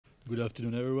Good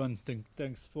afternoon, everyone.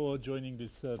 Thanks for joining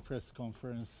this press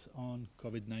conference on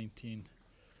COVID-19.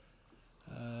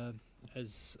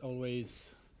 As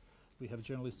always, we have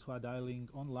journalists who are dialing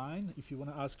online. If you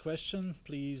want to ask a question,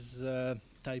 please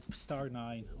type *9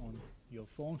 on your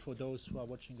phone. For those who are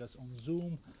watching us on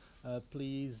Zoom,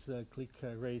 please click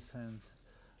raise hand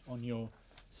on your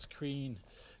screen.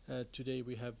 Today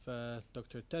we have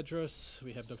Dr. Tedros,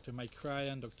 we have Dr. Mike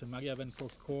Ryan, Dr. Maria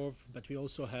Venko-Korv, but we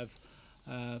also have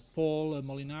Paul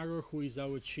Molinaro, who is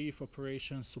our Chief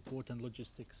Operations, Support and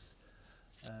Logistics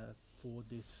for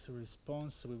this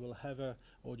response. So we will have an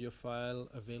audio file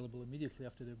available immediately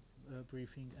after the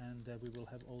briefing, and we will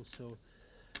have also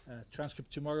a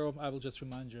transcript tomorrow. I will just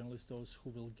remind journalists, those who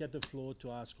will get the floor,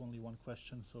 to ask only one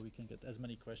question so we can get as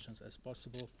many questions as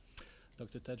possible.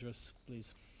 Dr. Tedros,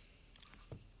 please.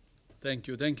 Thank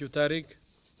you, Tariq.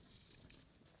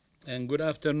 And good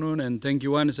afternoon, and thank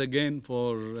you once again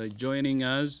for joining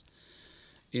us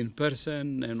in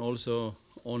person and also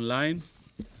online.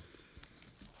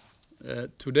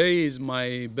 Today is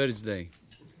my birthday,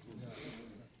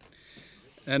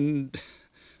 and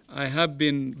I have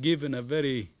been given a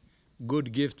very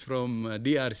good gift from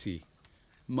DRC,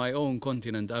 my own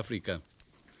continent, Africa.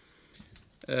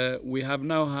 We have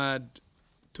now had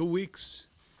 2 weeks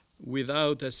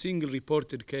without a single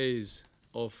reported case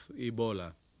of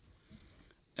Ebola.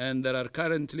 And there are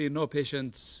currently no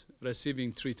patients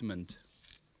receiving treatment.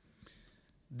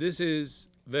 This is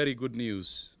very good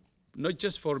news, not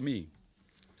just for me,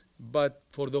 but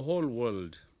for the whole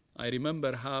world. I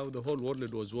remember how the whole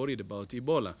world was worried about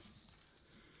Ebola.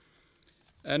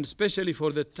 And especially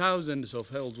for the thousands of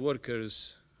health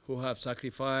workers who have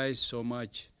sacrificed so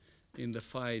much in the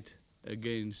fight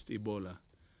against Ebola,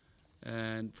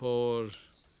 and for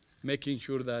making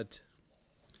sure that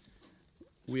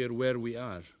we are where we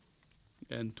are,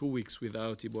 and 2 weeks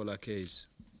without Ebola case.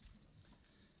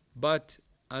 But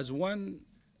as one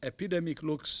epidemic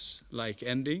looks like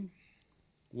ending,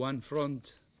 one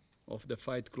front of the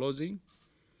fight closing,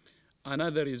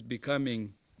 another is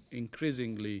becoming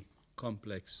increasingly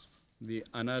complex. The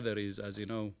another is, as you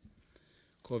know,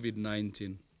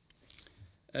 COVID-19.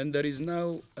 And there is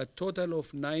now a total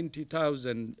of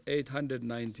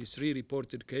 90,893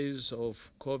 reported cases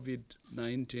of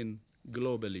COVID-19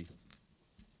 globally,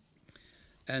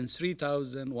 and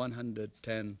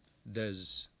 3,110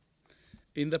 deaths.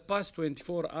 In the past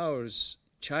 24 hours,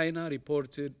 China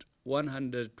reported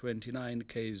 129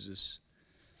 cases,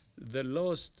 the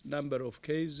lowest number of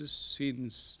cases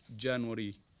since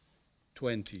January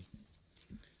 20.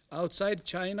 Outside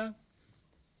China,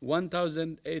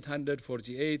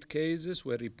 1,848 cases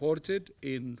were reported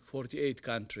in 48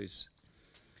 countries.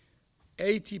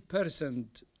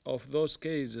 80% of those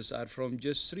cases are from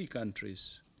just 3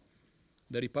 countries: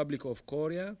 the Republic of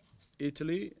Korea,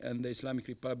 Italy, and the Islamic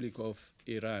Republic of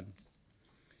Iran.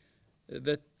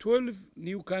 The 12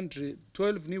 new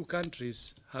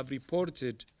countries have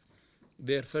reported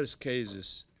their first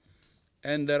cases,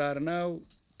 and there are now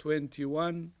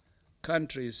 21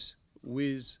 countries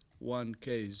with 1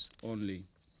 case only.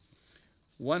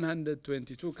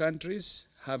 122 countries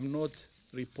have not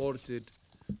reported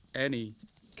any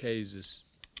cases.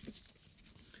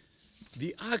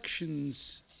 The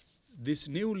actions these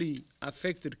newly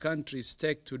affected countries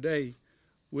take today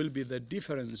will be the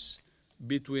difference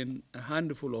between a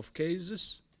handful of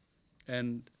cases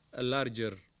and a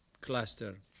larger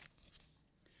cluster.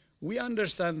 We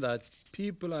understand that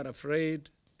people are afraid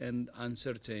and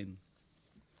uncertain.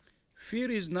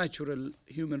 Fear is natural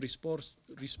human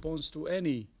response to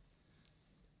any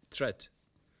threat,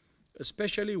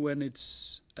 especially when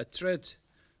it's a threat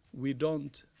we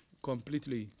don't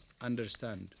completely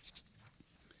understand.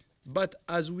 But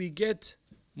as we get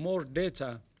more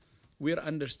data, we're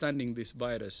understanding this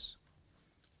virus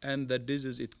and the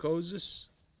disease it causes,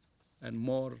 and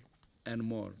more and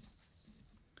more.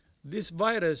 This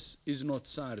virus is not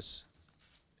SARS,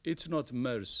 it's not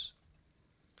MERS,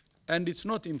 and it's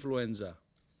not influenza.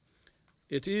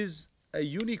 It is a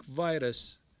unique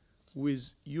virus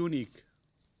with unique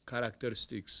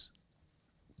characteristics.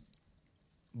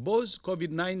 Both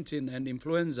COVID-19 and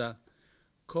influenza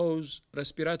cause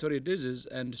respiratory disease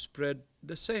and spread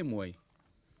the same way,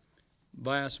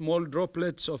 via small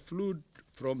droplets of fluid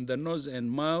from the nose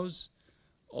and mouth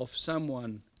of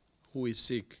someone who is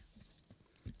sick.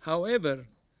 However,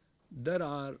 there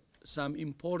are some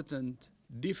important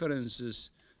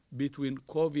differences between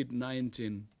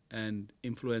COVID-19 and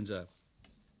influenza.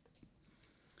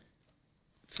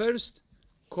 First,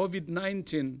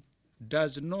 COVID-19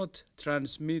 does not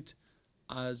transmit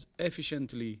as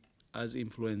efficiently as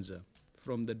influenza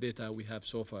from the data we have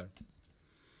so far.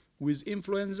 With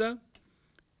influenza,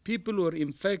 people who are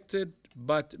infected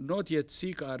but not yet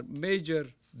sick are major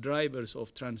drivers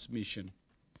of transmission,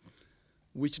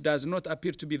 which does not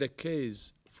appear to be the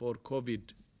case for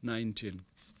COVID-19.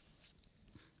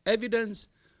 Evidence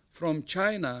from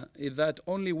China is that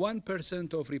only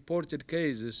 1% of reported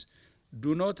cases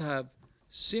do not have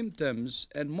symptoms,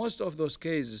 and most of those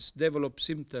cases develop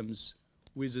symptoms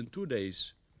within 2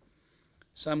 days.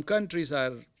 Some countries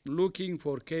are looking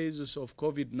for cases of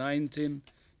COVID-19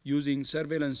 using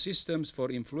surveillance systems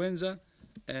for influenza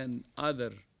and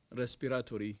other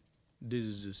respiratory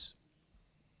diseases.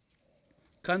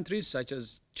 Countries such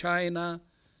as China,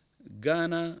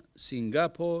 Ghana,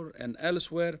 Singapore, and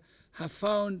elsewhere have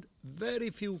found very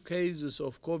few cases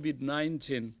of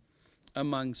COVID-19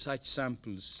 among such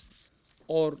samples,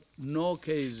 or no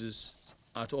cases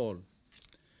at all.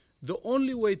 The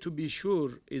only way to be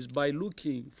sure is by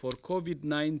looking for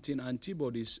COVID-19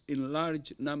 antibodies in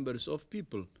large numbers of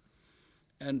people,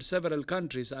 and several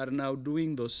countries are now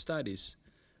doing those studies.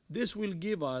 This will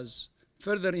give us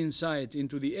further insight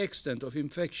into the extent of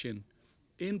infection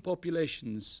in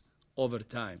populations over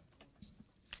time.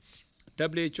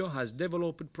 WHO has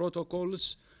developed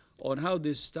protocols on how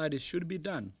these studies should be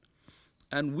done,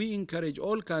 and we encourage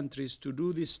all countries to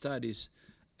do these studies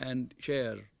and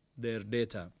share their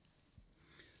data.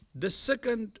 The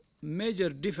second major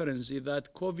difference is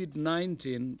that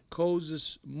COVID-19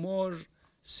 causes more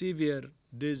severe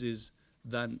disease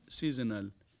than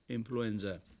seasonal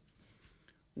influenza.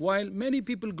 While many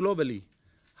people globally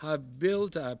have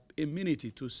built up immunity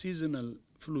to seasonal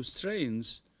flu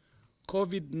strains,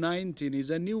 COVID-19 is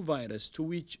a new virus to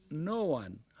which no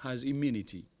one has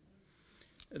immunity.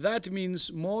 That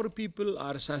means more people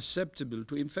are susceptible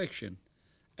to infection,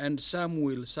 and some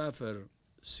will suffer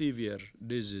severe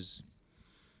disease.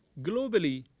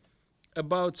 Globally,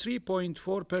 about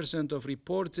 3.4% of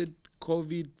reported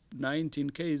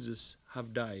COVID-19 cases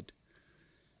have died.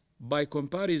 By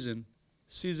comparison,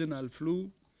 seasonal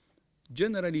flu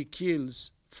generally kills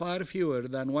far fewer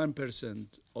than 1%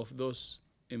 of those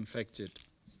infected.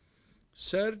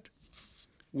 Third,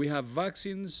 we have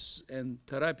vaccines and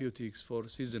therapeutics for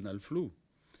seasonal flu.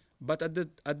 But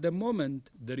at the moment,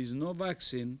 there is no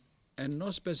vaccine and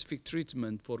no specific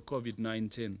treatment for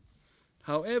COVID-19.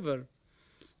 However,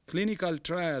 clinical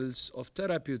trials of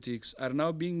therapeutics are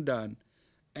now being done,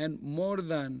 and more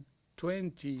than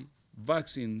 20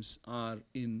 vaccines are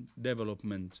in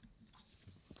development.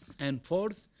 And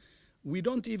fourth, we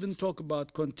don't even talk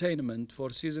about containment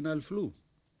for seasonal flu.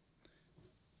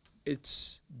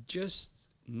 It's just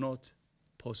not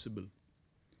possible.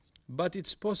 But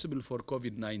it's possible for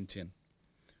COVID-19.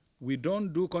 We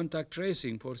don't do contact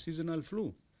tracing for seasonal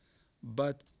flu,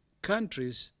 but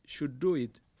countries should do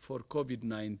it for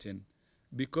COVID-19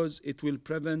 because it will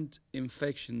prevent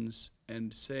infections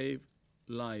and save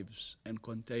lives, and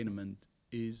containment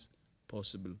is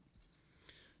possible.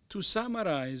 To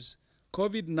summarize,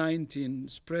 COVID-19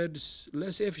 spreads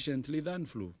less efficiently than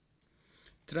flu.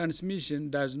 Transmission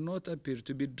does not appear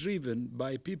to be driven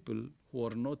by people who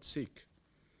are not sick.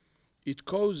 It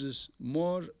causes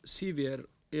more severe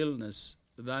illness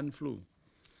than flu.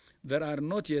 There are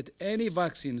not yet any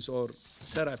vaccines or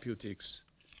therapeutics,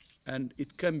 and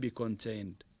it can be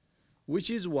contained, which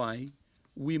is why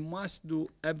we must do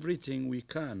everything we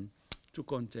can to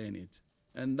contain it.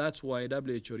 And that's why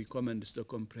WHO recommends the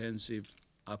comprehensive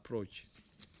approach.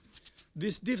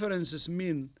 These differences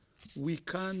mean we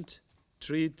can't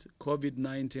treat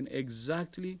COVID-19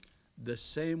 exactly the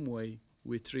same way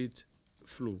we treat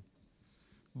flu.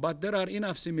 But there are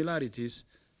enough similarities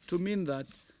to mean that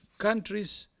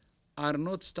countries are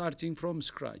not starting from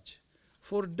scratch.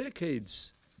 For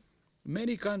decades,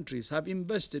 many countries have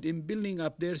invested in building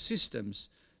up their systems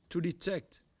to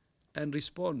detect and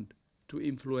respond to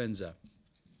influenza.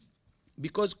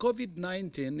 Because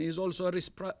COVID-19 is also a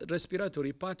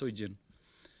respiratory pathogen,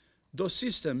 those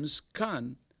systems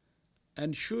can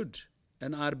and should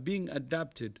and are being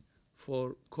adapted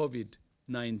for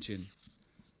COVID-19.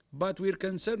 But we're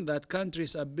concerned that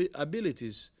countries'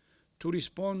 abilities to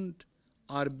respond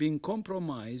are being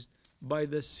compromised by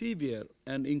the severe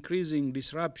and increasing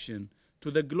disruption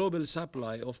to the global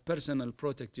supply of personal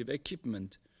protective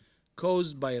equipment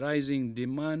caused by rising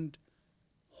demand,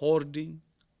 hoarding,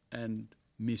 and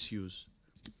misuse.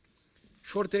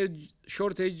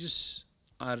 Shortages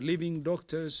are leaving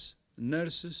doctors,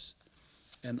 nurses,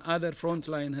 and other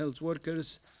frontline health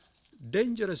workers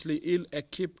dangerously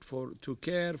ill-equipped to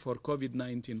care for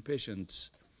COVID-19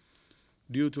 patients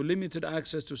due to limited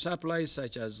access to supplies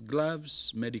such as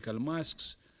gloves, medical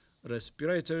masks,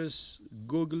 respirators,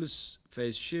 goggles,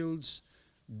 face shields,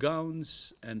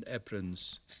 gowns, and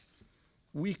aprons.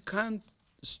 we can't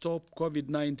stop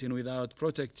COVID-19 without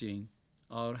protecting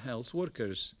our health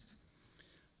workers.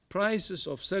 Prices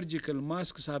of surgical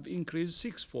masks have increased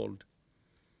sixfold,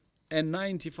 and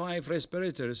 95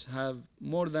 respirators have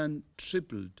more than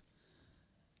tripled,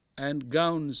 and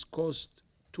gowns cost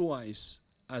twice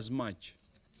as much.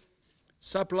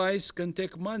 Supplies can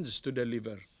take months to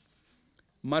deliver.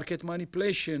 Market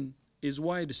manipulation is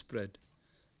widespread,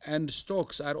 and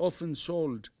stocks are often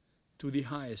sold to the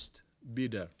highest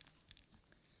bidder.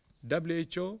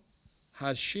 WHO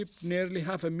has shipped nearly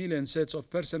 500,000 sets of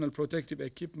personal protective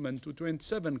equipment to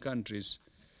 27 countries.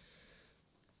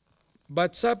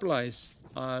 But supplies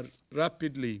are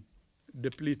rapidly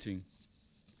depleting.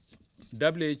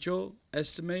 WHO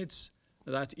estimates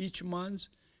that each month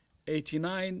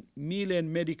 89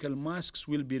 million medical masks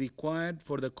will be required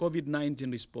for the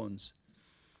COVID-19 response,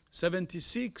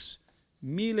 76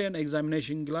 million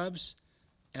examination gloves,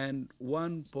 and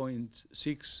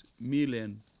 1.6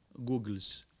 million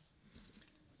goggles.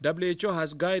 WHO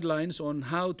has guidelines on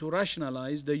how to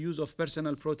rationalize the use of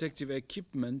personal protective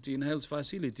equipment in health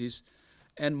facilities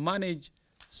and manage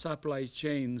supply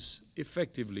chains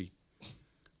effectively.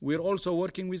 We're also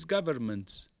working with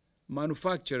governments,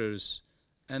 manufacturers,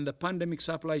 and the pandemic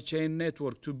supply chain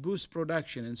network to boost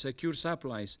production and secure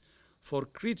supplies for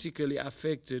critically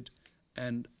affected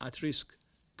and at-risk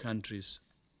countries.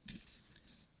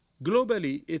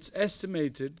 Globally, it's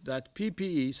estimated that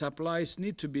PPE supplies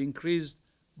need to be increased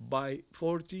by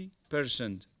 40%.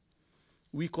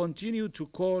 We continue to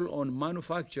call on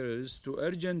manufacturers to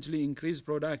urgently increase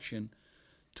production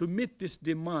to meet this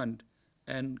demand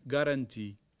and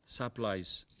guarantee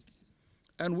supplies.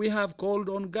 And we have called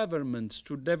on governments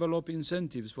to develop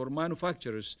incentives for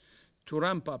manufacturers to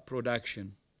ramp up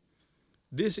production.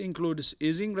 This includes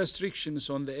easing restrictions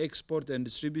on the export and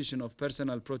distribution of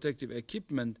personal protective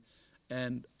equipment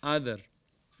and other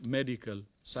medical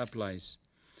supplies.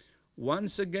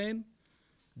 Once again,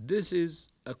 this is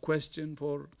a question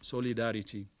for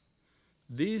solidarity.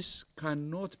 This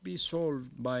cannot be solved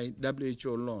by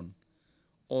WHO alone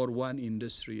or one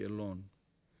industry alone.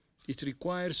 It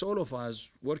requires all of us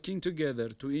working together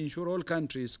to ensure all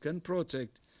countries can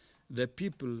protect the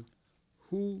people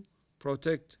who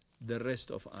protect the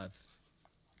rest of us.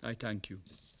 I thank you.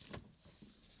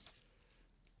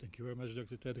 Thank you very much,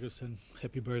 Dr. Tedros, and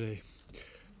happy birthday.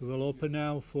 We will open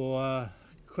now for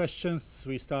questions.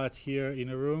 We start here in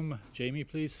a room. Jamie,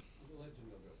 please.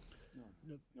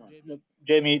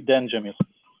 Jamie, then Jamil.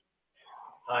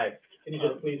 Hi. Can you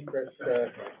just please press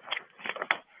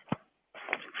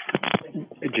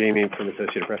Jamie from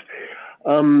Associated Press.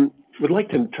 Would like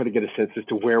to try to get a sense as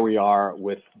to where we are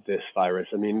with this virus.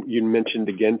 I mean, you mentioned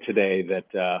again today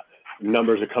that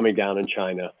numbers are coming down in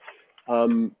China.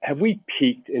 Have we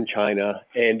peaked in China,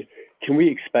 and can we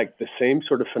expect the same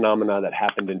sort of phenomena that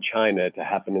happened in China to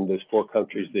happen in those 4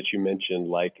 countries that you mentioned,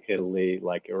 like Italy,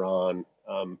 like Iran?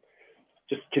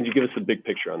 Just can you give us a big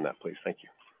picture on that, please? Thank you.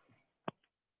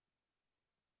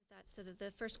 So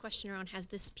the first question around, has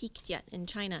this peaked yet in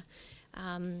China?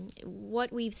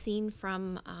 What we've seen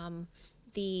from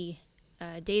the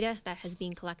data that has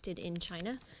been collected in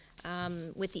China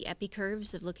with the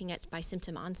epicurves of looking at by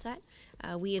symptom onset,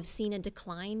 we have seen a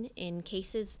decline in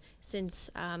cases since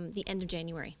the end of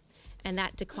January. And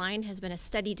that decline has been a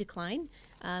steady decline,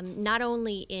 not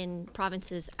only in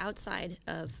provinces outside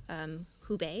of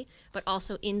Hubei, but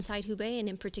also inside Hubei, and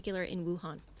in particular in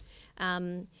Wuhan.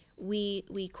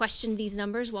 We questioned these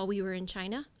numbers while we were in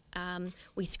China.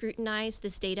 We scrutinized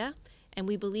this data, and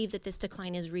we believe that this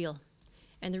decline is real.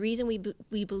 And the reason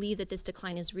we believe that this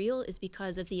decline is real is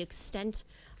because of the extent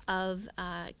of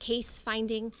case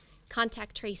finding,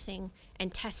 contact tracing,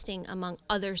 and testing among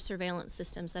other surveillance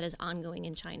systems that is ongoing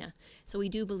in China. So we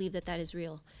do believe that that is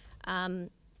real.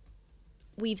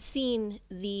 We've seen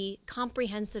the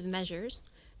comprehensive measures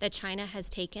that China has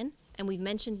taken, and we've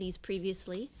mentioned these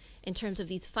previously, in terms of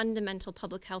these fundamental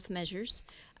public health measures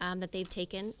that they've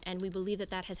taken, and we believe that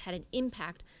that has had an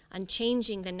impact on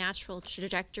changing the natural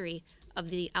trajectory of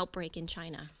the outbreak in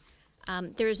China.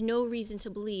 There is no reason to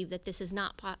believe that this is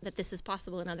not that this is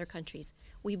possible in other countries.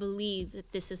 We believe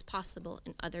that this is possible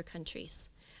in other countries.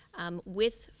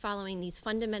 With following these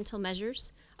fundamental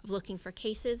measures of looking for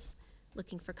cases,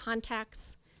 looking for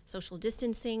contacts, social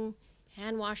distancing,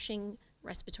 hand washing,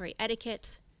 respiratory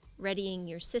etiquette, readying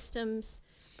your systems,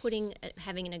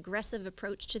 having an aggressive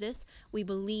approach to this, we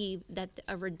believe that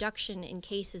a reduction in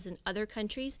cases in other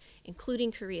countries,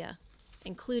 including Korea,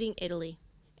 including Italy,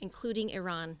 including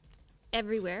Iran,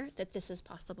 everywhere, that this is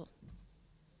possible.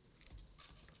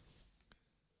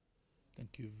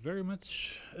 Thank you very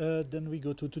much. Then we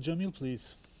go to Jamil,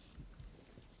 please.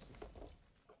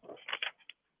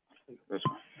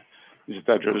 This is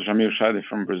Dr. Jamil Shadi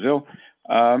from Brazil.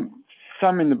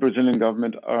 Some in the Brazilian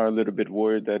government are a little bit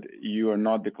worried that you are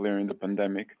not declaring the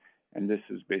pandemic, and this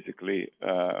is basically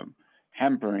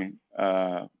hampering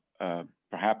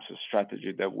perhaps a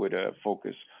strategy that would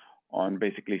focus on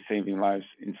basically saving lives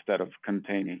instead of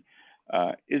containing.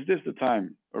 Is this the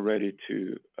time already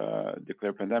to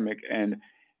declare pandemic? And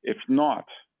if not,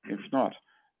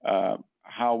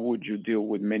 how would you deal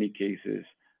with many cases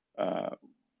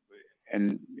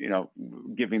and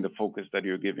giving the focus that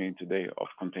you're giving today of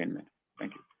containment?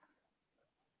 Thank you.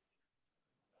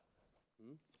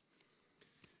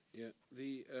 Yeah,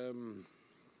 the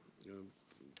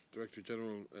Director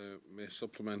General may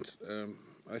supplement.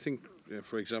 I think,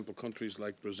 for example, countries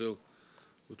like Brazil,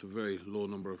 with a very low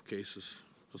number of cases,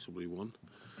 possibly one,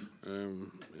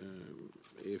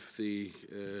 if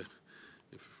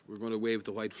we're going to wave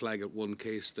the white flag at one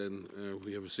case, then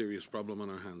we have a serious problem on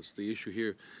our hands. The issue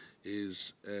here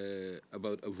is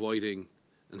about avoiding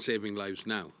and saving lives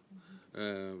now.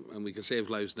 And we can save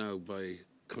lives now by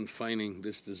confining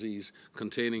this disease,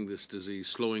 containing this disease,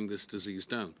 slowing this disease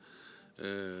down.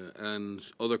 And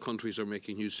other countries are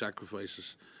making huge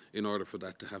sacrifices in order for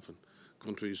that to happen.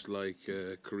 Countries like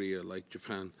Korea, like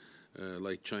Japan,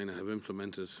 like China have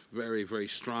implemented very, very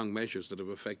strong measures that have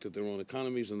affected their own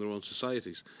economies and their own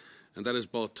societies. And that has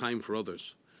bought time for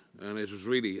others. And it is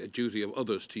really a duty of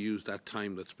others to use that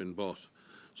time that's been bought.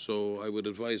 So I would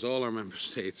advise all our member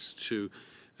states to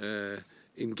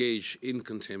engage in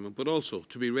containment, but also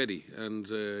to be ready and,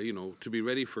 to be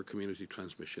ready for community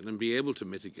transmission and be able to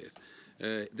mitigate.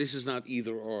 This is not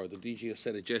either or. The DG has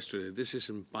said it yesterday. This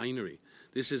isn't binary.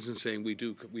 This isn't saying we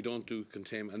don't do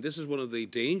containment. And this is one of the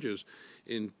dangers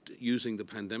in using the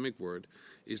pandemic word,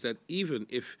 is that even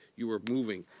if you were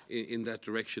moving in that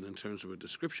direction in terms of a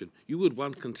description, you would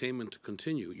want containment to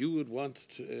continue. You would want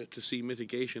to see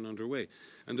mitigation underway.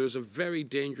 And there's a very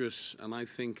dangerous and I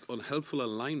think unhelpful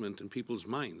alignment in people's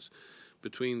minds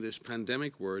between this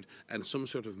pandemic word and some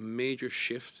sort of major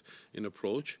shift in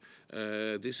approach.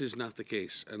 This is not the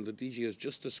case. And the DG has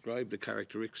just described the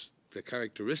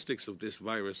characteristics of this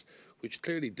virus, which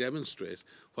clearly demonstrate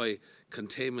why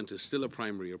containment is still a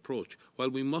primary approach,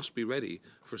 while we must be ready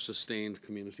for sustained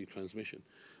community transmission.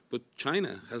 But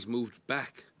China has moved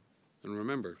back. And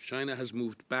remember, China has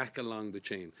moved back along the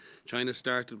chain. China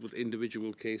started with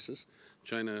individual cases.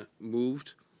 China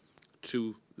moved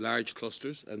to large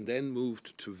clusters and then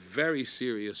moved to very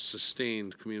serious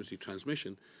sustained community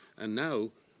transmission. And now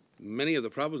many of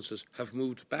the provinces have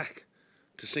moved back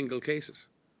to single cases,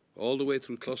 all the way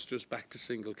through clusters back to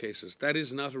single cases. That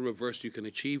is not a reverse you can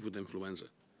achieve with influenza.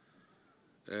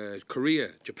 Korea,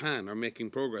 Japan are making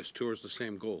progress towards the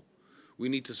same goal. We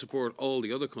need to support all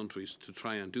the other countries to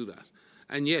try and do that.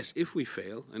 And yes, if we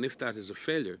fail, and if that is a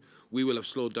failure, we will have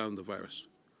slowed down the virus.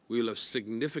 We will have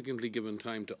significantly given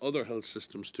time to other health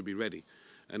systems to be ready.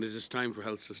 And it is time for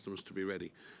health systems to be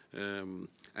ready. And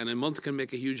a month can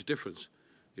make a huge difference.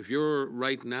 If you're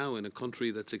right now in a country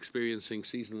that's experiencing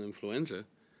seasonal influenza,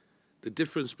 the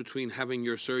difference between having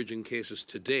your surge in cases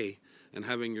today and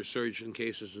having your surge in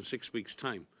cases in 6 weeks'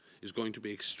 time is going to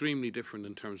be extremely different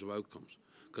in terms of outcomes.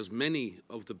 Because many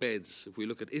of the beds, if we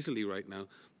look at Italy right now,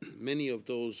 many of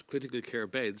those critical care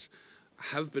beds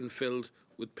have been filled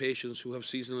with patients who have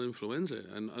seasonal influenza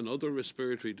and other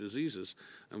respiratory diseases.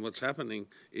 And what's happening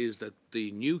is that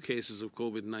the new cases of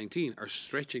COVID-19 are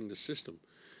stretching the system.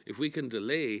 If we can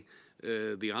delay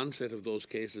the onset of those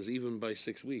cases even by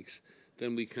 6 weeks,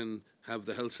 then we can have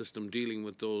the health system dealing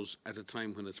with those at a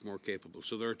time when it's more capable.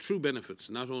 So there are true benefits,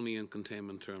 not only in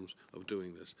containment terms, of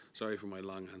doing this. Sorry for my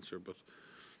long answer, but...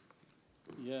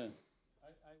 Yeah,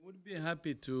 I would be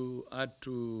happy to add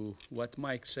to what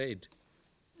Mike said.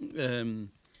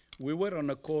 We were on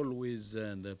a call with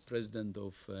the president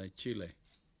of Chile,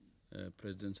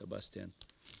 President Sebastian.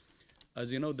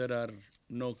 As you know, there are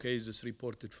no cases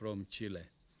reported from Chile.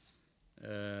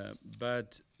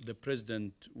 But the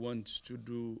president wants to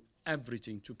do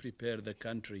everything to prepare the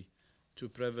country to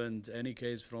prevent any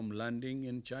case from landing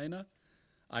in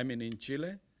in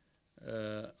Chile,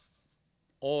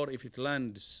 or if it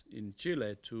lands in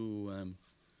Chile, to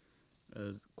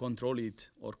control it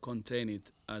or contain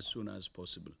it as soon as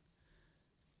possible.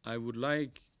 I would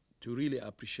like to really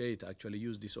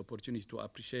use this opportunity to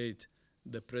appreciate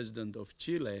the president of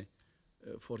Chile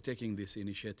for taking this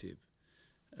initiative.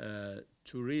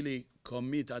 To really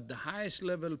commit at the highest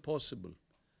level possible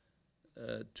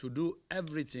to do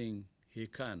everything he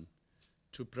can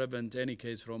to prevent any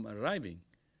case from arriving,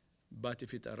 but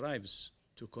if it arrives,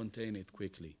 to contain it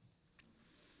quickly.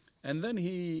 And then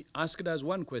he asked us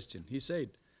one question. He said,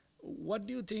 what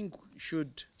do you think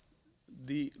should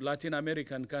the Latin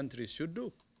American countries should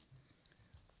do.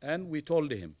 And we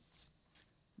told him,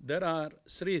 there are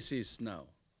 3 C's now.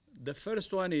 The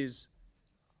first one is,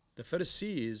 the first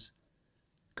C is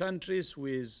countries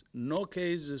with no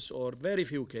cases or very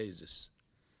few cases.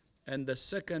 And the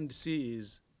second C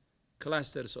is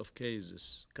clusters of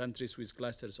cases, countries with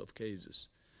clusters of cases.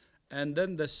 And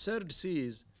then the third C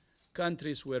is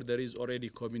countries where there is already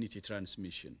community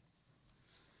transmission.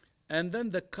 And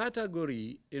then the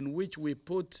category in which we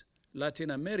put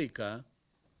Latin America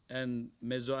and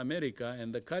Mesoamerica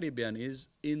and the Caribbean is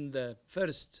in the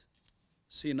first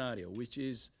scenario, which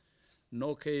is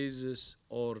no cases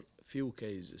or few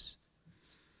cases.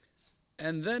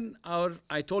 And then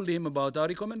I told him about our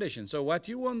recommendation. So what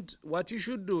you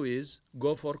should do is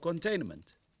go for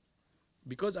containment.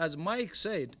 Because as Mike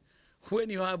said, when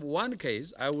you have 1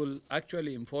 case, I will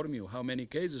actually inform you how many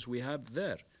cases we have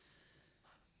there.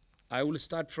 I will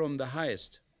start from the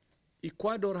highest.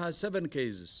 Ecuador has 7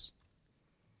 cases.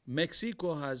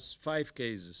 Mexico has 5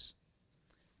 cases.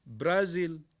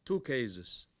 Brazil, 2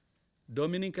 cases.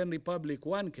 Dominican Republic,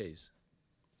 1 case.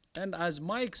 And as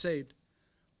Mike said,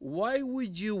 why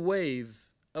would you wave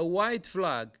a white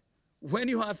flag when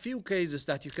you have few cases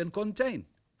that you can contain?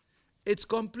 It's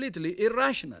completely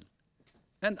irrational.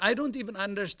 And I don't even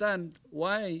understand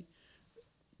why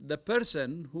the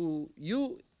person who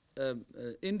you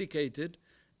indicated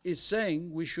is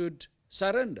saying we should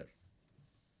surrender.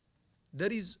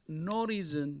 There is no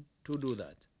reason to do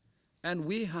that. And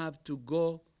we have to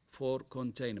go for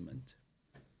containment.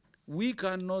 We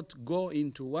cannot go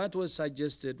into what was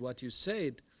suggested, what you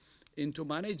said, into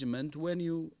management when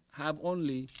you have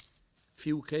only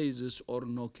few cases or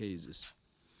no cases.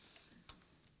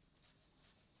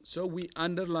 So we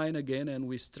underline again and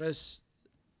we stress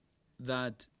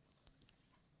that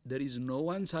there is no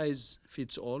one size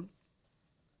fits all,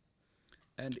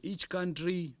 and each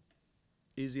country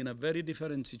is in a very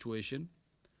different situation,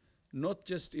 not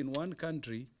just in one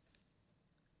country,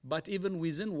 but even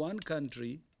within one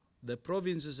country, the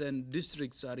provinces and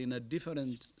districts are in a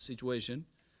different situation.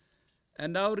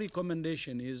 And our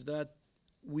recommendation is that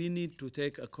we need to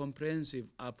take a comprehensive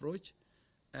approach,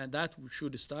 and that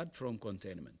should start from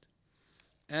containment.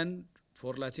 And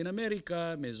for Latin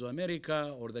America,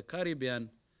 Mesoamerica, or the Caribbean,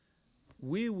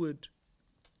 we would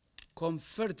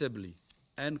comfortably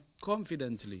and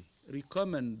confidently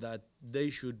recommend that they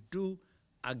should do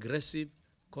aggressive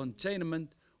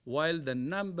containment while the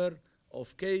number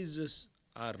of cases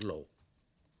are low.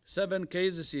 7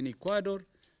 cases in Ecuador,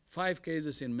 5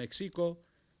 cases in Mexico,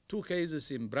 2 cases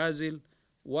in Brazil,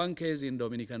 1 case in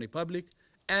Dominican Republic,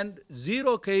 and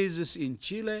 0 cases in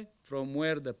Chile, from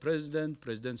where the President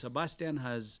Sebastian,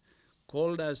 has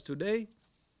called us today.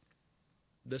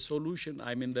 The solution,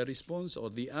 I mean the response or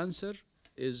the answer,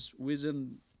 is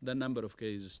within the number of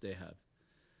cases they have.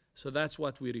 So that's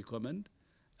what we recommend.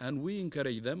 And we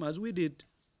encourage them, as we did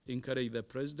encourage the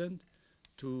President,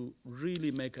 to really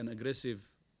make an aggressive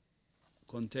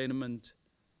containment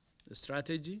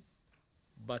strategy,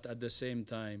 but at the same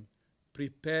time,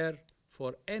 prepare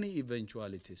for any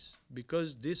eventualities.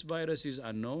 Because this virus is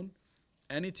unknown,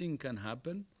 anything can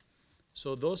happen.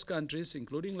 So those countries,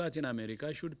 including Latin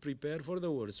America, should prepare for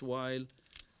the worst while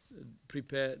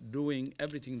doing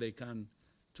everything they can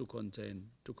to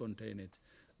contain it.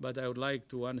 But I would like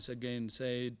to once again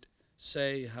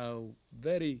say how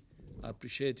very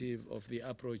appreciative of the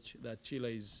approach that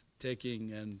Chile is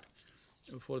taking, and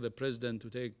for the President to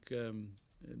take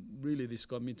really this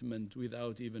commitment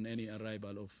without even any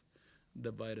arrival of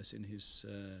the virus in his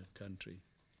country.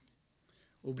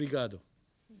 Obrigado.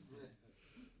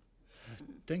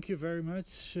 Thank you very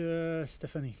much,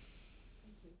 Stephanie.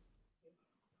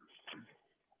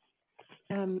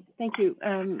 Thank you.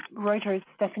 Reuters,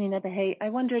 Stephanie Nebahay. I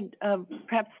wondered,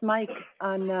 perhaps Mike,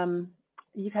 on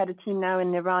you've had a team now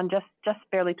in Iran just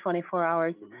barely 24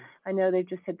 hours. I know they've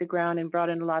just hit the ground and brought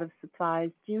in a lot of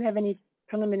supplies. Do you have any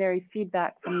preliminary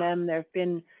feedback from them? There have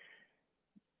been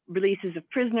releases of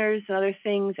prisoners and other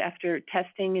things after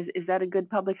testing. Is that a good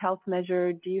public health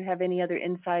measure? Do you have any other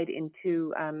insight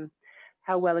into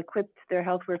how well equipped their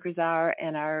health workers are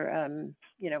and are,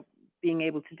 being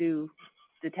able to do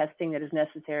the testing that is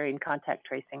necessary in contact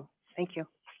tracing? Thank you.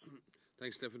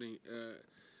 Thanks, Stephanie.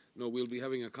 No, we'll be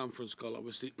having a conference call,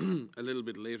 obviously, a little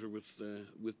bit later with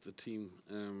the team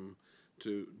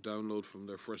to download from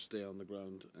their first day on the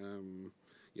ground.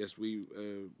 Yes,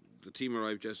 the team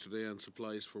arrived yesterday, and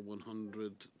supplies for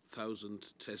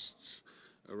 100,000 tests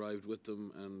arrived with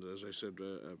them, and as I said,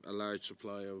 a large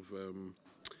supply of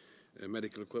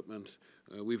medical equipment.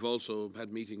 We've also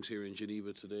had meetings here in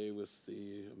Geneva today with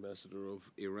the ambassador of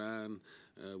Iran,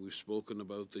 We've spoken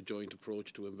about the joint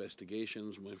approach to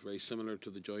investigations, very similar to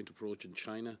the joint approach in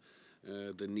China.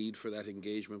 The need for that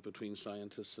engagement between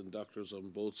scientists and doctors on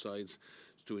both sides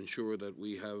to ensure that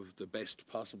we have the best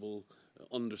possible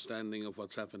understanding of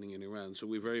what's happening in Iran. So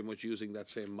we're very much using that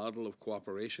same model of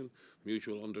cooperation,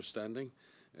 mutual understanding,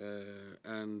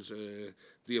 and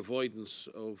the avoidance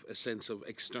of a sense of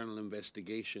external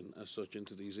investigation as such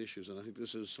into these issues. And I think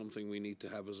this is something we need to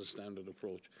have as a standard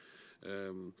approach.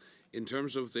 In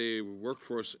terms of the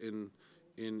workforce in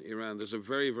Iran, there's a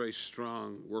very, very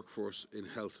strong workforce in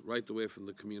health, right the way from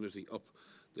the community up.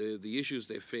 The issues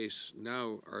they face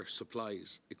now are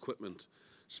supplies, equipment,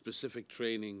 specific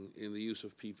training in the use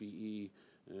of PPE,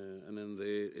 and in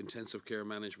the intensive care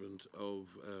management of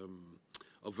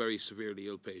very severely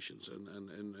ill patients.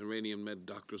 And Iranian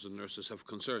doctors and nurses have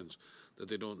concerns that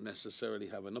they don't necessarily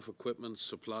have enough equipment,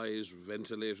 supplies,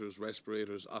 ventilators,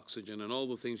 respirators, oxygen, and all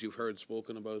the things you've heard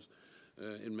spoken about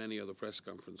in many other press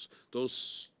conferences.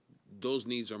 Those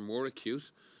needs are more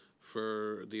acute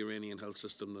for the Iranian health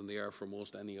system than they are for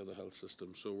most any other health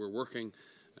system. So we're working,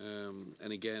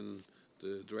 and again,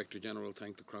 the Director General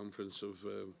thanked the Crown Prince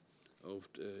in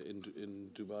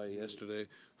Dubai yesterday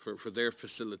for their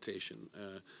facilitation,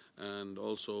 and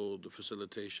also the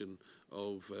facilitation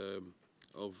of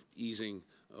easing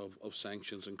of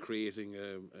sanctions and creating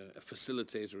a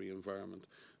facilitatory environment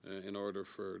in order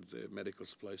for the medical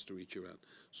supplies to reach Iran.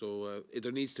 So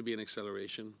there needs to be an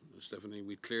acceleration, Stephanie.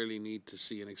 We clearly need to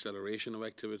see an acceleration of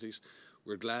activities.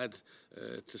 We're glad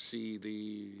to see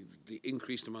the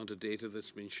increased amount of data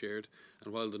that's been shared.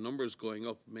 And while the numbers going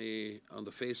up may, on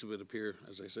the face of it, appear,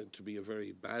 as I said, to be a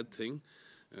very bad thing,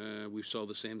 we saw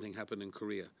the same thing happen in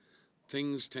Korea.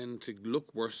 Things tend to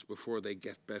look worse before they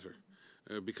get better,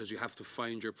 because you have to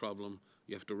find your problem,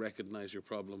 you have to recognize your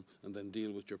problem, and then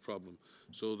deal with your problem.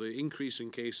 So the increase in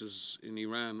cases in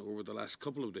Iran over the last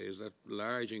couple of days, that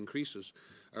large increases,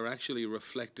 are actually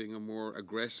reflecting a more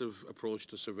aggressive approach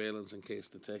to surveillance and case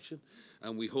detection,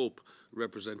 and we hope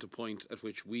represent a point at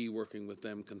which we, working with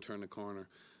them, can turn a corner.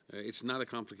 It's not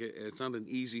an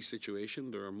easy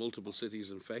situation. There are multiple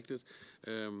cities infected,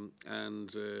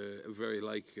 and very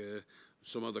like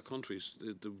some other countries,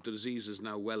 the disease is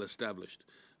now well established,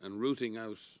 and rooting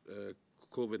out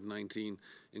COVID-19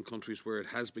 in countries where it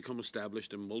has become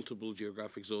established in multiple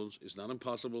geographic zones is not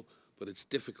impossible, but it's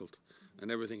difficult, and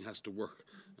everything has to work.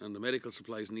 And the medical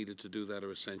supplies needed to do that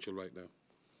are essential right now.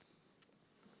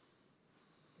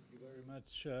 Thank you very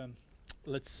much.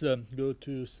 Let's go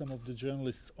to some of the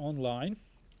journalists online.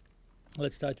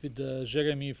 Let's start with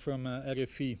Jeremy from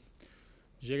RFE.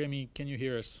 Jeremy, can you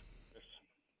hear us?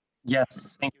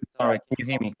 Yes, thank you, Tara. Can you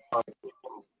hear me?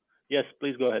 Yes,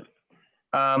 please go ahead.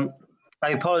 I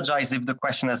apologize if the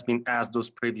question has been asked those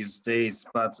previous days,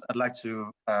 but I'd like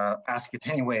to ask it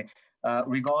anyway.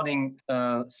 Regarding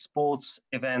sports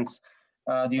events,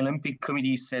 the Olympic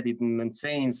Committee said it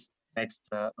maintains next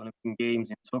Olympic Games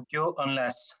in Tokyo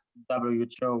unless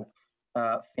WHO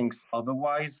thinks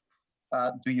otherwise.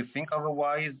 Do you think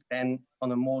otherwise? And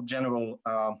on a more general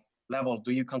level,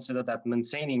 do you consider that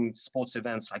maintaining sports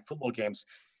events like football games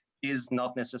is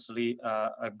not necessarily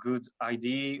a good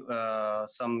idea?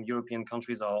 Some European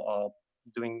countries are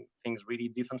doing things really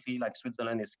differently, like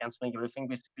Switzerland is canceling everything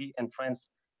basically, and France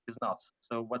is not.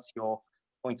 So what's your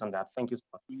point on that? Thank you so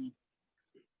much.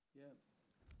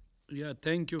 Yeah,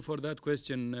 thank you for that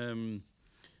question.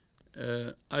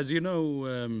 As you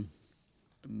know,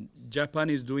 Japan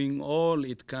is doing all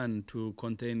it can to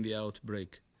contain the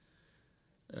outbreak.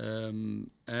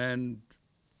 And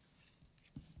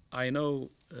I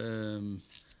know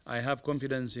I have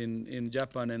confidence in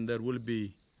Japan, and there will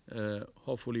be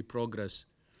hopefully progress.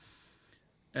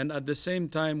 And at the same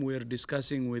time, we're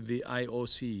discussing with the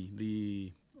IOC,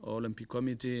 the Olympic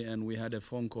Committee, and we had a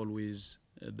phone call with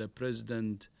the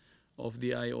president of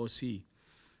the IOC.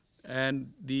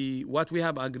 And what we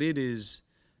have agreed is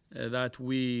that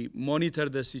we monitor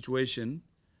the situation,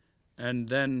 and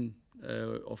then,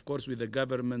 of course, with the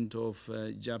government of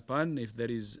Japan, if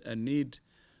there is a need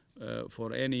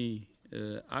for any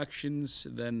actions,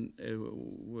 then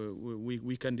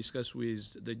we can discuss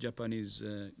with the Japanese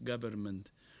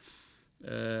government.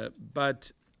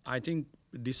 But I think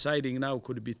deciding now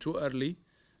could be too early,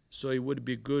 so it would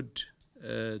be good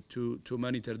to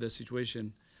monitor the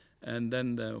situation. And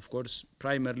then, of course,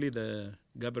 primarily the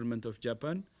government of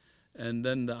Japan, and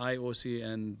then the IOC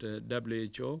and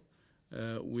WHO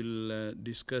will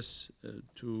discuss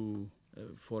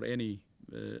for any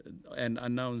and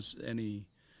announce any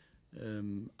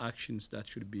actions that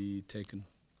should be taken.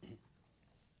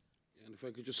 And if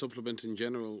I could just supplement in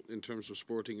general in terms of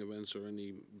sporting events or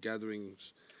any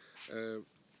gatherings,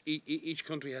 each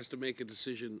country has to make a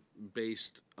decision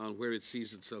based on where it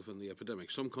sees itself in the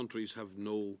epidemic. Some countries have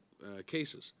no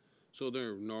cases, so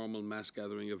their normal mass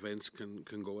gathering events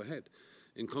can go ahead.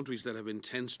 In countries that have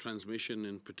intense transmission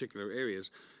in particular areas,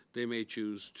 they may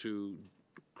choose to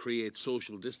create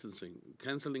social distancing.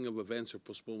 Cancelling of events or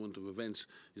postponement of events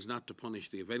is not to punish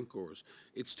the event goers,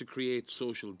 it's to create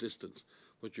social distance.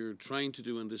 What you're trying to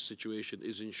do in this situation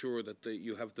is ensure that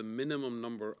you have the minimum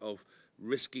number of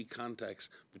risky contacts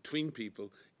between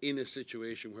people in a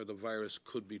situation where the virus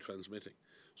could be transmitting.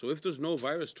 So if there's no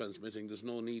virus transmitting, there's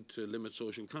no need to limit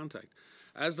social contact.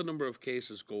 As the number of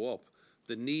cases go up,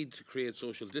 the need to create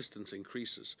social distance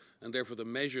increases, and therefore the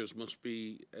measures must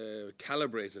be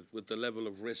calibrated with the level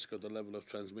of risk or the level of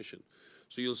transmission.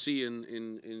 So you'll see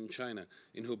in China,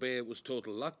 in Hubei it was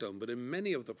total lockdown, but in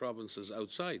many of the provinces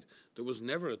outside, there was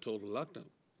never a total lockdown.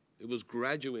 It was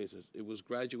graduated. It was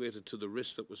graduated to the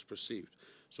risk that was perceived.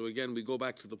 So again, we go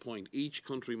back to the point. Each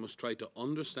country must try to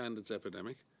understand its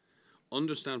epidemic,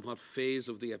 understand what phase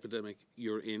of the epidemic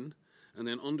you're in, and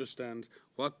then understand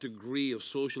what degree of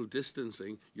social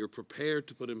distancing you're prepared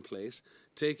to put in place,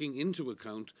 taking into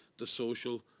account the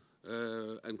social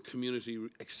and community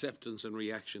acceptance and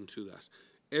reaction to that.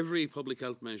 Every public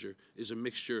health measure is a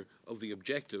mixture of the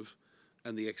objective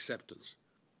and the acceptance.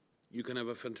 You can have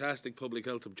a fantastic public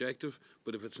health objective,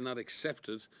 but if it's not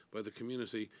accepted by the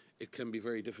community, it can be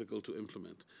very difficult to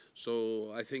implement.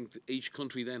 So I think each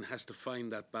country then has to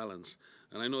find that balance.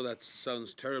 And I know that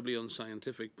sounds terribly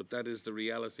unscientific, but that is the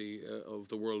reality of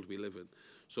the world we live in.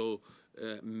 So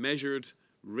measured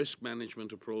risk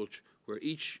management approach where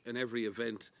each and every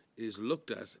event is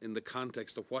looked at in the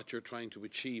context of what you're trying to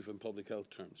achieve in public health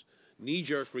terms.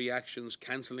 Knee-jerk reactions,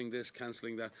 cancelling this,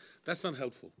 cancelling that, that's not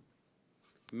helpful.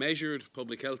 Measured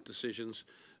public health decisions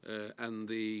and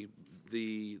the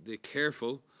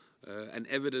careful and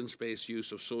evidence-based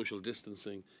use of social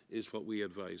distancing is what we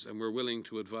advise. And we're willing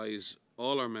to advise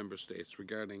all our member states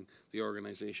regarding the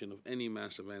organisation of any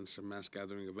mass events and mass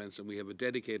gathering events. And we have a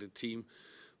dedicated team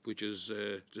which is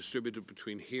distributed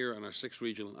between here and our 6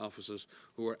 regional offices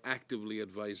who are actively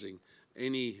advising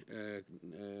any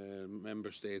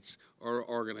member states or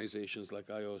organisations like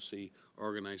IOC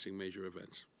organising major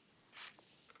events.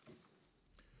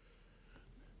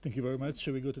 Thank you very much.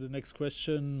 Shall we go to the next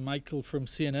question? Michael from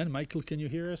CNN. Michael, can you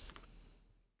hear us?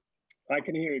 I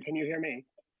can hear you. Can you hear me?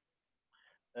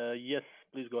 Yes,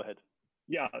 please go ahead.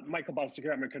 Yeah, Michael Bostic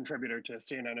here. I'm a contributor to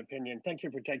CNN Opinion. Thank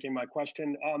you for taking my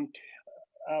question.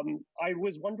 I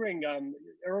was wondering,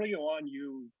 early on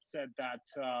you said that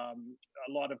a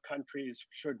lot of countries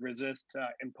should resist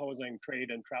imposing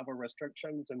trade and travel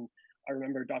restrictions. And I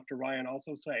remember Dr. Ryan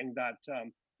also saying that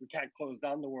we can't close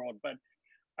down the world. But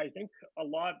I think a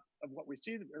lot of what we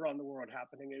see around the world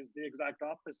happening is the exact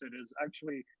opposite, is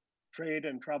actually trade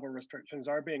and travel restrictions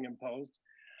are being imposed,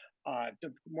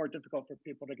 more difficult for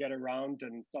people to get around,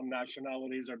 and some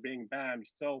nationalities are being banned.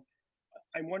 So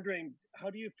I'm wondering, how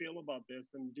do you feel about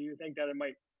this? And do you think that it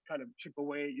might kind of chip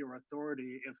away at your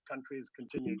authority if countries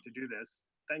continue to do this?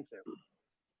 Thank you.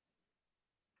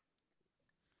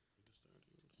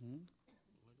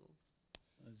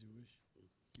 As you wish.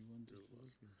 You want to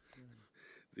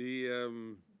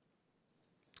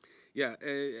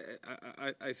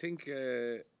I think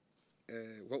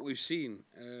what we've seen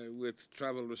with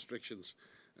travel restrictions,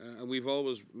 and we've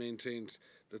always maintained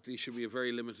that these should be a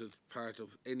very limited part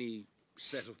of any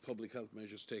set of public health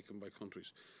measures taken by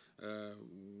countries.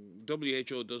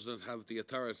 WHO does not have the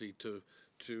authority to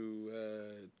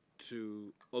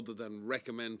other than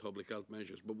recommend public health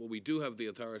measures. But what we do have the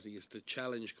authority is to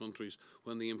challenge countries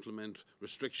when they implement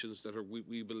restrictions that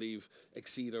we believe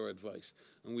exceed our advice.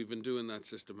 And we've been doing that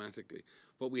systematically.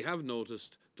 What we have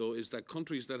noticed, though, is that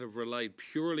countries that have relied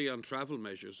purely on travel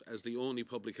measures as the only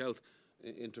public health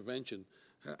intervention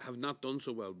have not done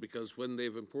so well, because when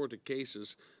they've imported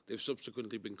cases, they've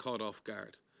subsequently been caught off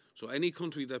guard. So any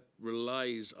country that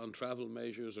relies on travel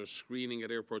measures or screening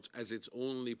at airports as its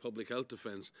only public health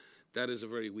defence, that is a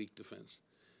very weak defence.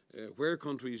 Where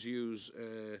countries use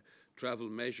travel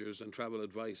measures and travel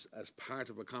advice as part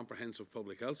of a comprehensive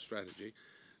public health strategy,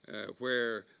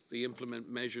 where they implement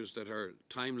measures that are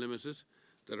time limited,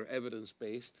 that are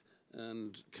evidence-based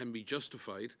and can be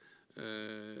justified,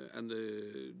 I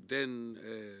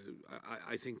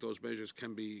think those measures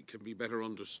can be better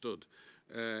understood.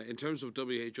 In terms of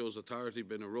WHO's authority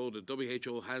being eroded,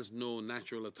 WHO has no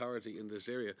natural authority in this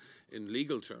area in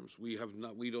legal terms. We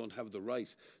don't have the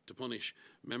right to punish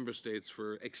member states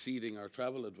for exceeding our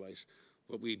travel advice.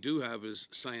 What we do have is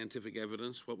scientific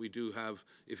evidence. What we do have,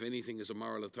 if anything, is a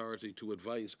moral authority to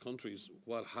advise countries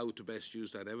how to best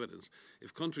use that evidence.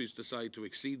 If countries decide to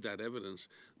exceed that evidence,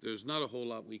 there's not a whole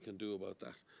lot we can do about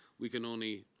that. We can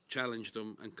only challenge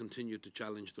them and continue to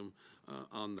challenge them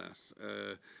on that.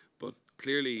 But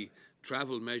clearly,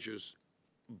 travel measures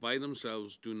by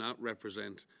themselves do not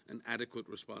represent an adequate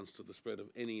response to the spread of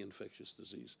any infectious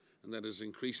disease. And that has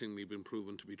increasingly been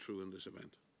proven to be true in this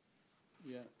event.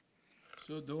 Yeah.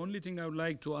 So the only thing I would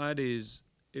like to add is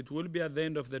it will be at the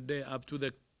end of the day up to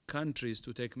the countries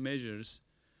to take measures,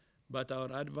 but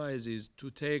our advice is to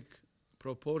take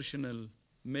proportional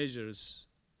measures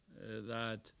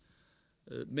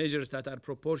measures that are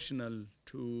proportional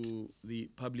to the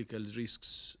public health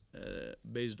risks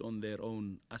based on their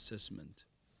own assessment.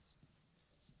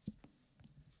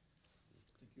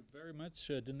 Thank you very much.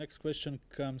 The next question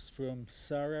comes from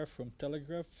Sarah from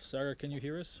Telegraph. Sarah, can you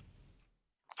hear us?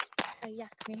 Yes,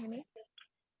 can you hear me?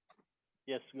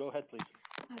 Yes, go ahead, please.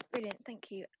 Oh, brilliant,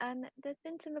 thank you. There's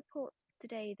been some reports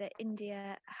today that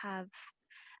India have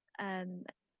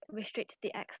restricted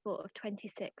the export of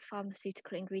 26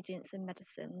 pharmaceutical ingredients and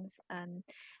medicines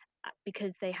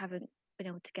because they haven't been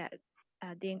able to get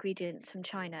the ingredients from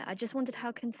China. I just wondered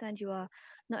how concerned you are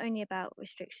not only about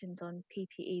restrictions on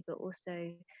PPE, but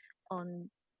also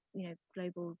on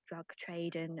global drug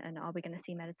trade, and are we going to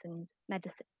see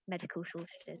medical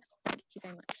shortages? Thank you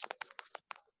very much.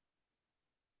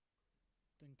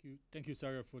 Thank you,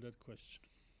 Sarah, for that question.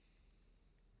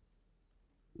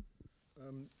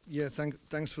 Yeah,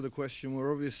 thanks for the question.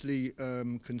 We're obviously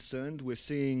concerned. We're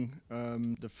seeing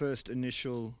the first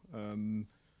initial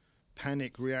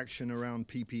panic reaction around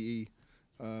PPE,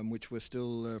 which we're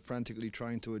still frantically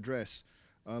trying to address.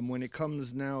 When it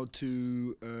comes now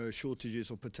to shortages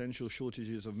or potential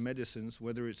shortages of medicines,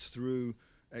 whether it's through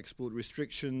export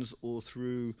restrictions or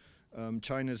through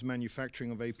China's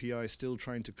manufacturing of API still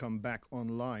trying to come back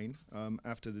online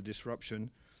after the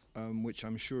disruption, which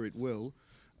I'm sure it will,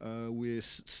 we're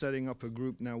setting up a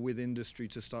group now with industry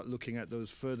to start looking at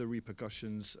those further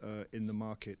repercussions in the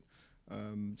market.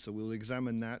 So we'll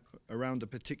examine that around a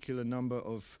particular number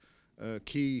of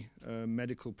key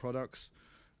medical products,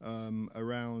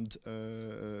 around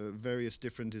various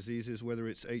different diseases, whether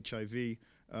it's HIV,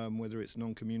 whether it's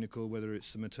non-communicable, whether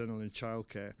it's maternal and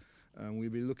childcare. We'll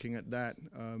be looking at that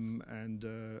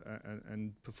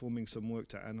and performing some work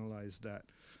to analyze that.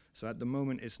 So at the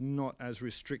moment, it's not as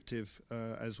restrictive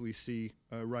as we see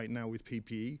right now with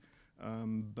PPE,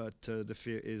 but the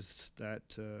fear is that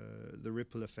the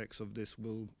ripple effects of this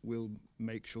will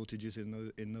make shortages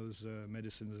in those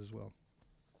medicines as well.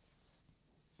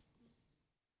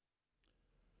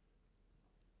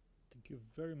 Thank you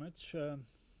very much.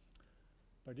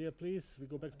 Bardia, please, we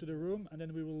go back to the room, and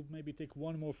then we will maybe take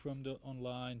one more from the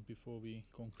online before we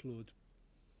conclude.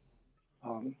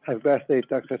 Happy birthday,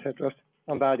 Dr. Tedros.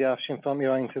 I'm Bardia Afshin from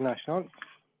Iran International.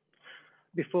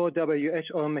 Before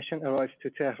WHO mission arrived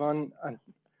to Tehran,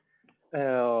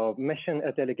 a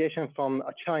delegation from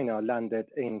China landed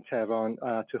in Tehran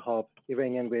to help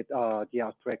Iranian with the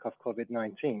outbreak of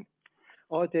COVID-19.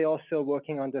 Are they also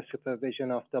working under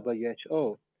supervision of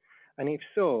WHO? And if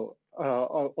so,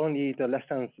 are only the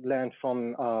lessons learned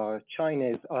from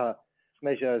Chinese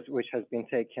measures which has been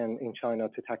taken in China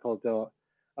to tackle the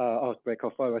outbreak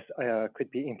of virus could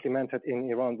be implemented in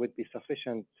Iran would be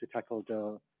sufficient to tackle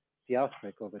the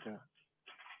outbreak over there?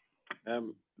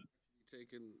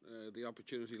 Taken the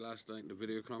opportunity last night in the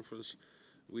video conference.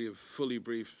 We have fully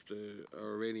briefed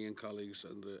our Iranian colleagues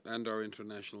and our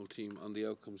international team on the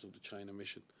outcomes of the China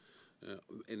mission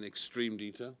in extreme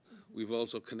detail. We've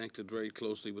also connected very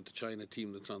closely with the China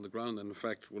team that's on the ground, and in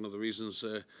fact, one of the reasons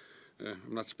I'm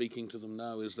not speaking to them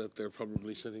now is that they're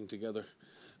probably sitting together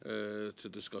to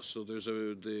discuss. So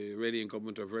the Iranian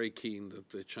government are very keen that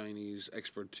the Chinese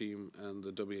expert team and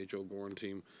the WHO Gorn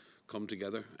team come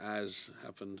together, as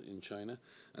happened in China,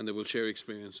 and they will share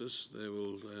experiences. They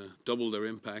will double their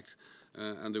impact,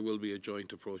 and there will be a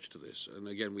joint approach to this. And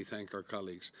again, we thank our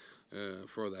colleagues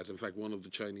for that. In fact, one of the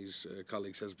Chinese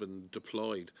colleagues has been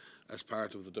deployed as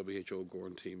part of the WHO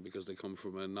Gorn team because they come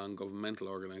from a non-governmental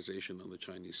organization on the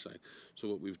Chinese side. So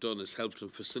what we've done is helped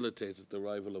and facilitated the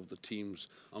arrival of the teams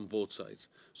on both sides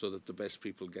so that the best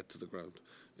people get to the ground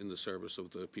in the service of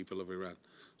the people of Iran.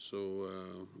 So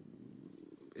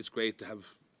it's great to have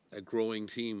a growing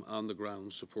team on the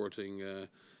ground supporting the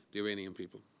Iranian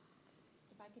people.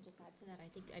 If I could just add to that,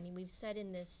 I mean, we've said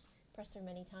in this presser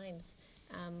many times,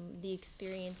 the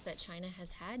experience that China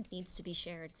has had needs to be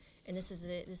shared, and this is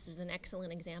an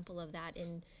excellent example of that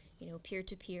in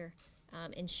peer-to-peer,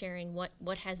 in sharing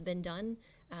what has been done,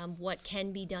 what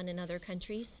can be done in other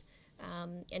countries,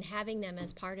 and having them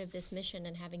as part of this mission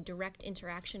and having direct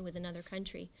interaction with another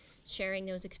country, sharing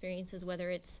those experiences, whether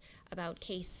it's about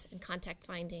case and contact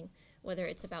finding, whether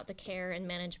it's about the care and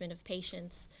management of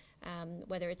patients,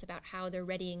 whether it's about how they're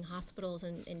readying hospitals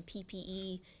and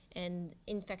PPE and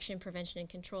infection prevention and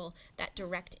control. That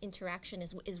direct interaction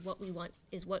is what we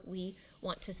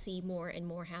want to see more and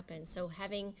more happen. So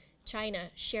having China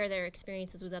share their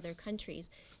experiences with other countries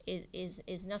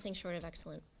is nothing short of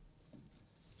excellent.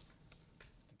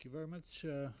 Thank you very much.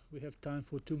 We have time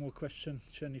for 2 more questions.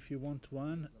 Chen, if you want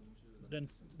one, then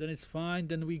it's fine.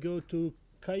 Then we go to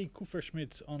Kai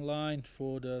Kupferschmidt online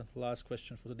for the last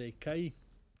question for the day. Kai.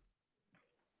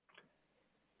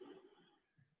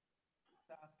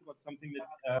 To ask about something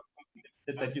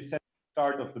that you said at the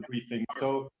start of the briefing.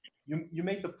 So you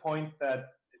made the point that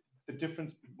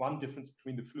one difference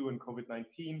between the flu and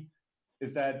COVID-19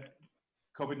 is that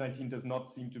COVID-19 does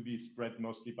not seem to be spread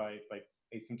mostly by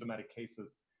asymptomatic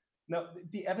cases. Now,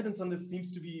 the evidence on this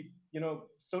seems to be,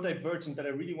 so divergent that I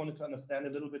really wanted to understand a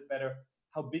little bit better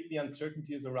how big the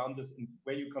uncertainty is around this and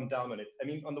where you come down on it. I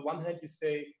mean, on the one hand, you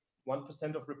say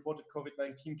 1% of reported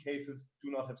COVID-19 cases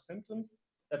do not have symptoms.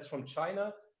 That's from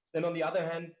China. Then on the other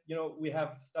hand, we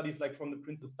have studies like from the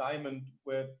Princess Diamond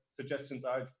where suggestions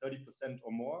are it's 30%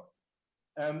 or more.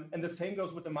 And the same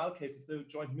goes with the mild cases. The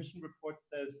Joint Mission report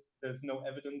says there's no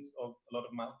evidence of a lot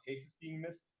of mild cases being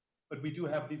missed, but we do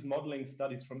have these modeling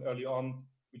studies from early on,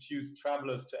 which use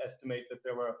travelers to estimate that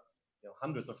there were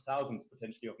hundreds of thousands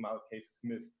potentially of mild cases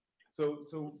missed. So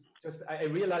just I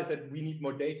realize that we need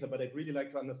more data, but I'd really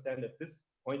like to understand at this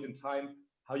point in time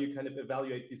how you kind of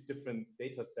evaluate these different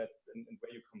data sets and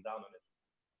where you come down on it.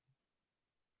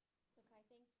 So Kai,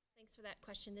 thanks for that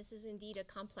question. This is indeed a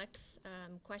complex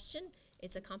question.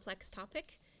 It's a complex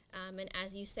topic. And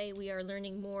as you say, we are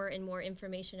learning more and more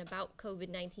information about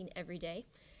COVID-19 every day.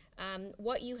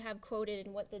 What you have quoted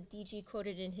and what the DG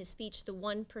quoted in his speech, the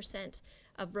 1%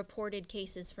 of reported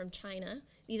cases from China,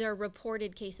 these are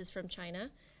reported cases from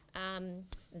China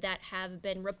that have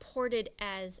been reported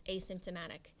as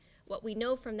asymptomatic. What we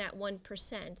know from that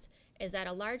 1% is that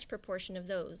a large proportion of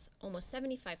those, almost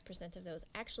 75% of those,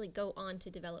 actually go on to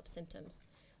develop symptoms.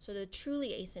 So the truly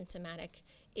asymptomatic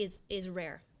is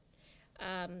rare.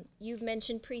 You've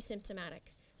mentioned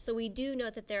pre-symptomatic. So we do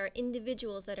know that there are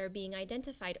individuals that are being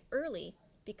identified early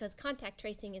because contact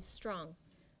tracing is strong.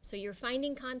 So you're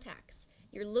finding contacts,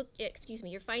 you're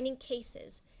finding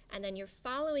cases, and then you're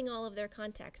following all of their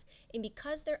contacts. And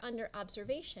because they're under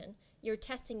observation, you're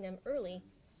testing them early,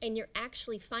 and you're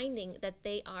actually finding that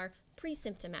they are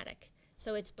pre-symptomatic.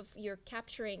 So you're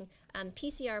capturing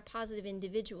PCR positive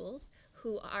individuals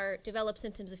who develop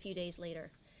symptoms a few days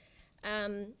later.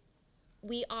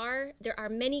 There are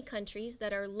many countries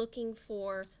that are looking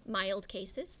for mild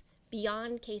cases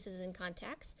beyond cases and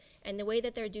contacts, and the way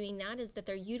that they're doing that is that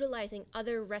they're utilizing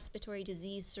other respiratory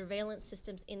disease surveillance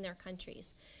systems in their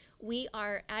countries. We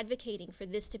are advocating for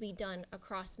this to be done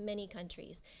across many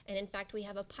countries, and in fact we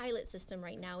have a pilot system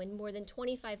right now in more than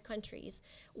 25 countries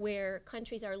where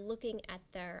countries are looking at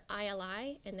their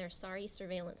ILI and their SARI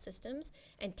surveillance systems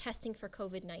and testing for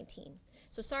COVID-19.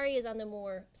 So SARI is on the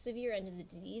more severe end of the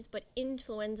disease, but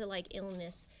influenza-like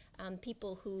illness,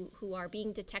 people who are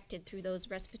being detected through those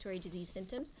respiratory disease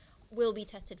symptoms will be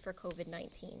tested for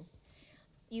COVID-19.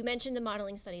 You mentioned the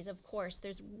modeling studies. Of course,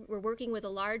 we're working with a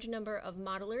large number of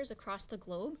modelers across the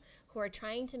globe who are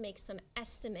trying to make some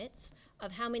estimates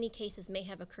of how many cases may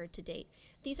have occurred to date.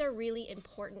 These are really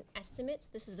important estimates.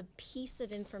 This is a piece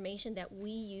of information that we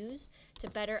use to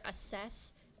better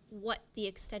assess what the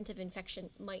extent of infection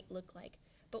might look like.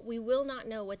 But we will not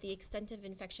know what the extent of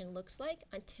infection looks like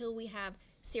until we have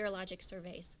serologic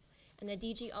surveys. And the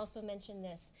DG also mentioned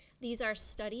this. These are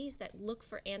studies that look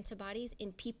for antibodies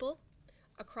in people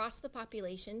across the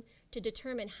population to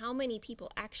determine how many people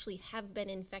actually have been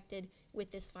infected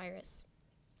with this virus.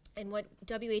 And what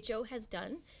WHO has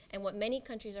done, and what many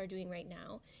countries are doing right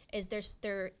now, is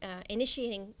they're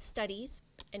initiating studies,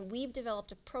 and we've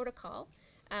developed a protocol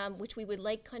which we would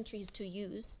like countries to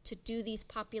use to do these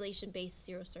population-based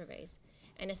serosurveys.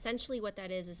 And essentially what that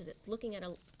is it's looking at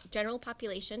a general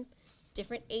population,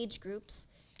 different age groups,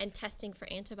 and testing for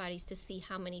antibodies to see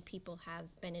how many people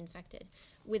have been infected.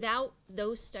 Without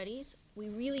those studies, we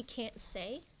really can't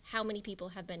say how many people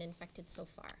have been infected so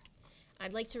far.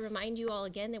 I'd like to remind you all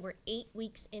again that we're 8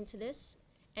 weeks into this,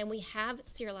 and we have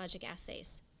serologic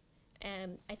assays.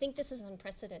 I think this is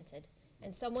unprecedented.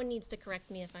 And someone needs to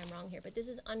correct me if I'm wrong here, but this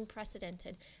is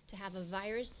unprecedented to have a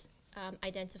virus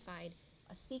identified,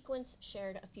 a sequence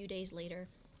shared a few days later,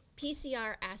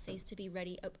 PCR assays to be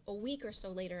ready a week or so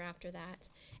later after that,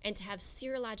 and to have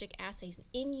serologic assays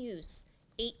in use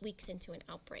 8 weeks into an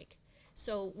outbreak.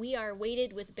 So we are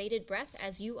waited with bated breath,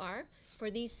 as you are, for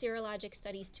these serologic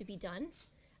studies to be done.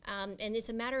 And it's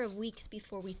a matter of weeks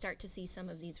before we start to see some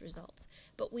of these results.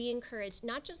 But we encourage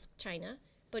not just China,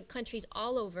 but countries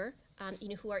all over,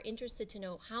 who are interested to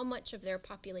know how much of their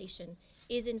population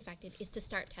is infected, is to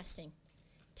start testing.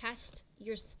 Test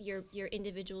your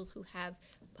individuals who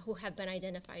have been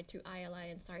identified through ILI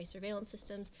and SARI surveillance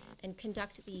systems, and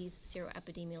conduct these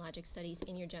seroepidemiologic studies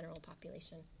in your general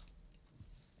population.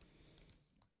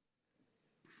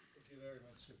 Thank you very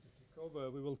much, Dr.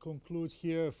 Kova. We will conclude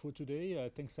here for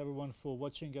today. Thanks everyone for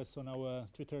watching us on our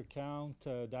Twitter account,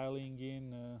 dialing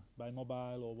in by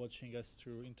mobile or watching us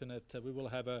through internet. We will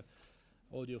have a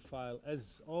audio file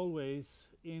as always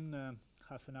in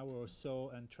half an hour or so,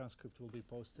 and transcript will be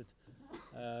posted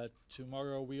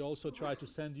tomorrow. We also try to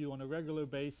send you on a regular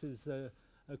basis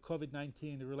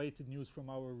COVID-19 related news from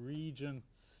our region,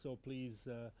 so please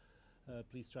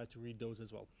try to read those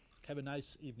as well. Have a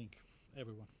nice evening,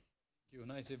 everyone. Thank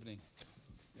you. Nice evening.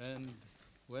 And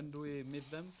when do we meet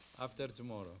them? After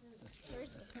tomorrow.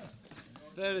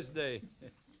 Thursday.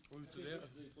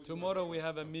 Tomorrow we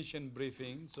have a mission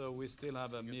briefing, so we still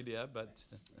have a media, but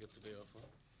Get the day off,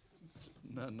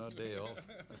 huh? no day off.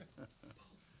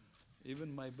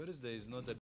 Even my birthday is not a